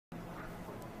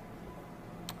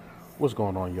What's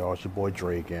going on, y'all? It's your boy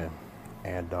Dre again.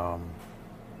 And,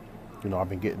 I've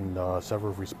been getting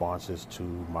several responses to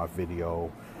my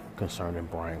video concerning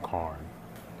Brian Carn.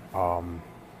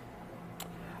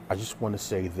 I just want to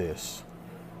say this.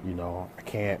 I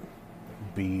can't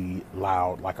be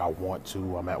loud like I want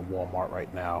to. I'm at Walmart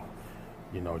right now,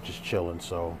 just chilling.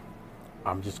 So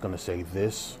I'm just going to say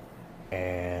this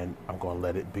and I'm going to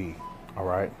let it be. All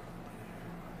right?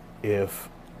 If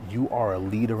you are a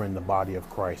leader in the body of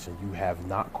Christ and you have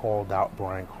not called out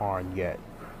Brian Carn yet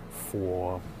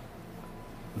for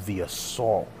the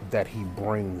assault that he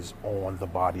brings on the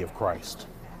body of Christ,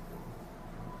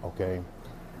 okay?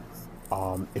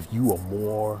 If you are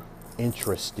more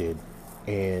interested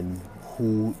in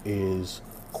who is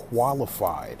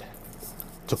qualified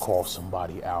to call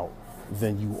somebody out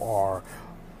than you are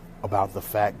about the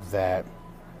fact that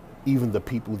even the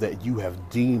people that you have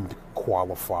deemed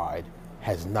qualified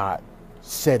has not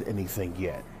said anything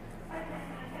yet,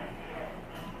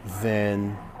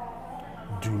 then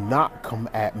do not come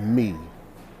at me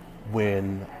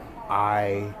when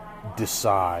I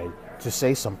decide to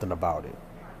say something about it,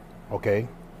 okay?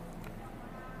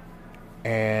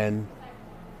 And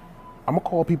I'm gonna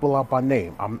call people out by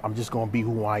name. I'm just gonna be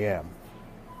who I am.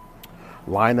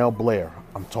 Lionel Blair,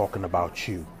 I'm talking about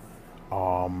you.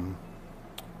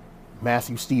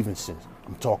 Matthew Stevenson,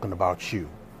 I'm talking about you.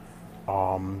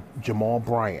 Jamal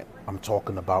Bryant, I'm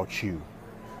talking about you.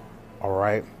 All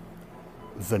right?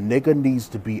 The nigga needs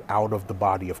to be out of the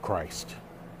body of Christ.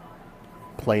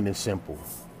 Plain and simple.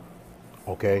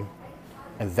 Okay?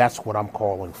 And that's what I'm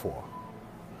calling for.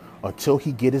 Until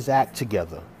he get his act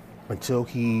together, until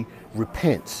he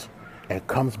repents and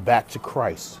comes back to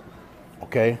Christ,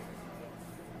 okay?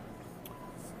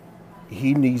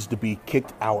 He needs to be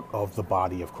kicked out of the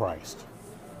body of Christ.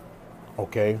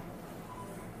 Okay?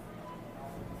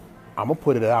 I'm going to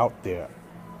put it out there.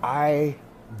 I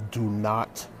do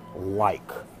not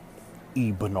like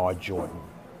E. Bernard Jordan.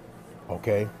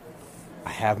 Okay? I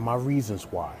have my reasons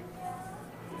why.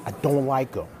 I don't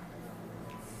like him.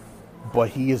 But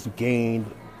he has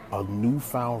gained a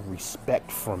newfound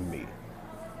respect from me.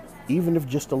 Even if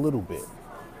just a little bit.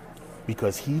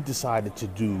 Because he decided to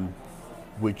do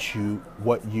what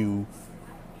you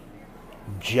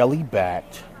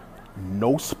jelly-backed,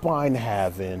 no spine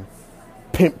having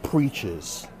pimp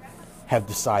preachers have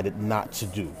decided not to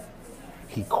do.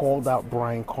 He called out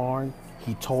Brian Carn.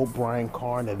 He told Brian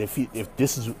Carn that if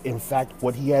this is in fact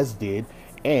what he has did,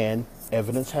 and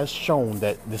evidence has shown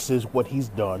that this is what he's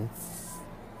done,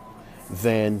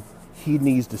 then he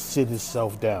needs to sit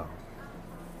himself down.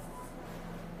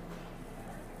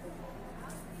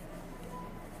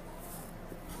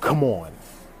 Come on.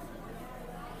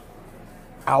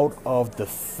 Out of the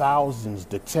thousands,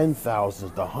 the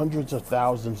 10,000s, the hundreds of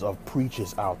thousands of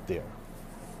preachers out there,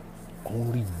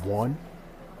 only one?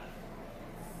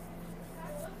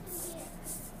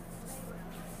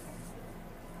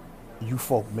 You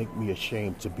folk make me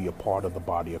ashamed to be a part of the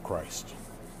body of Christ.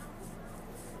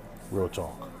 Real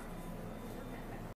talk.